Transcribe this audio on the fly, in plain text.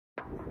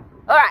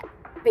Alright,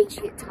 beach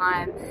HIIT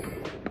time.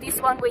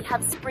 This one we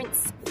have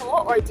sprints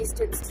for, or a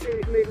distance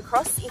to move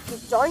across. If you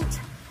don't,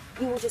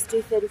 you will just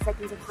do 30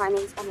 seconds of high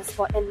knees on the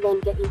spot and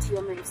then get into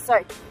your moves.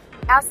 So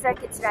our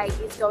circuit today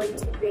is going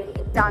to be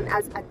done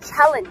as a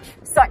challenge.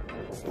 So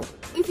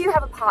if you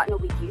have a partner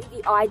with you,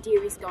 the idea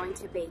is going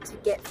to be to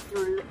get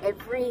through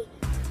every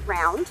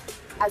round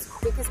as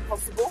quick as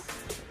possible,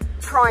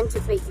 trying to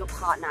beat your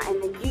partner,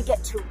 and then you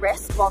get to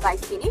rest while they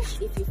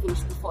finish if you finish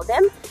before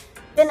them.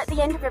 Then at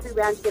the end of every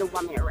round you get a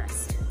 1 minute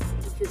rest.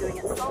 If you're doing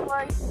it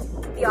solo,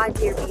 the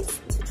idea is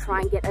to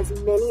try and get as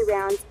many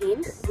rounds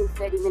in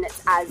 30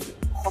 minutes as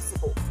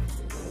possible.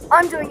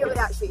 I'm doing it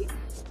without shoes.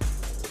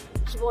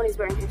 Siobhan is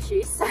wearing her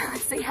shoes, so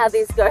let's see how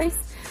this goes.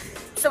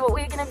 So what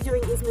we're going to be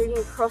doing is moving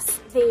across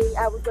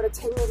the, we've got a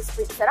 10-meter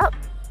sprint set up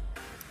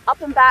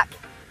and back,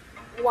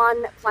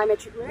 one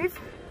plyometric move,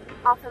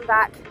 up and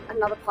back,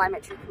 another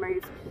plyometric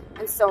move,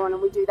 and so on.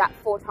 And we do that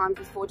 4 times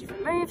with 4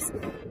 different moves,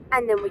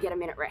 and then we get a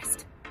minute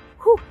rest.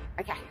 Whew.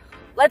 Okay,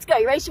 let's go.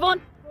 You ready,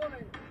 Siobhan?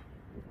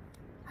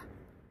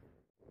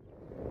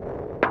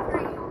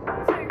 3,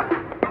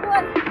 2,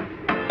 1.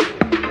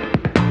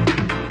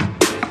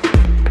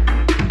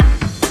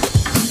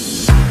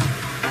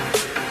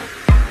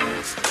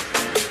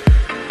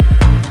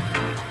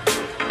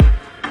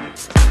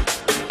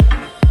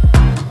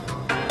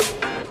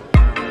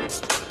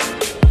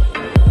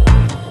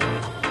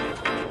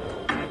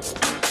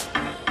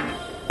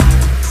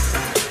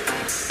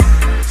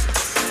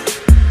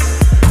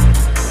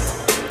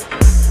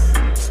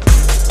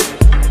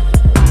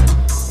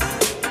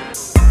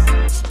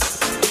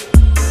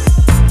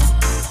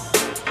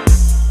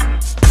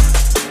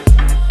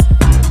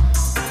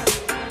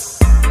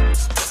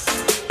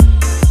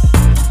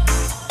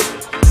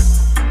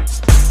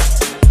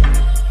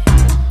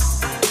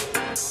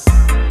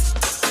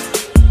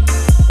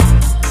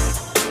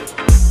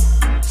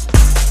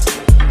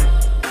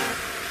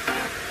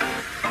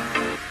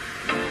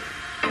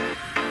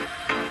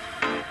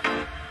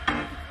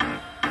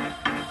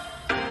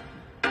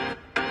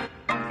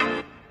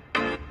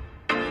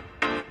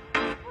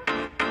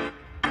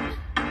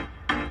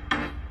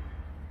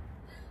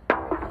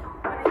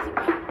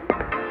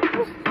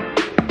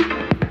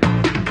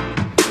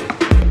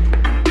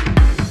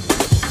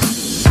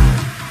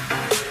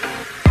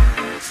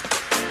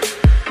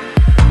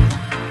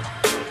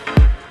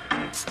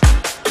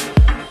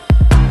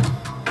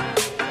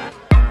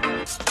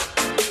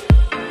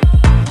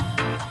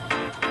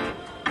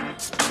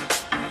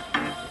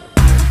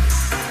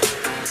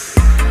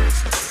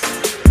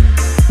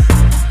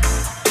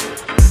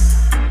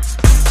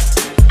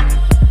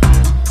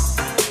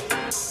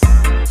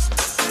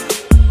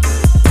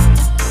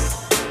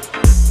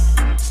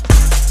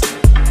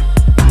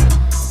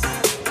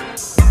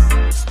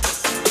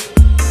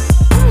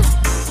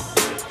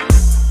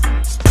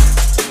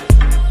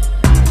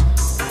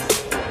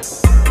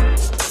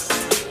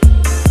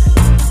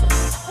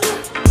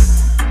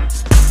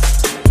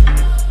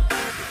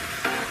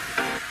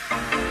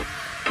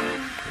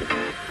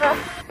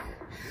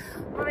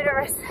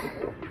 Rest.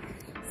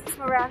 6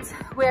 more rounds.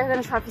 We're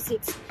going to try for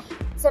 6,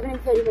 7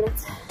 and 30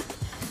 minutes.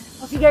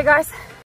 Off you go, guys.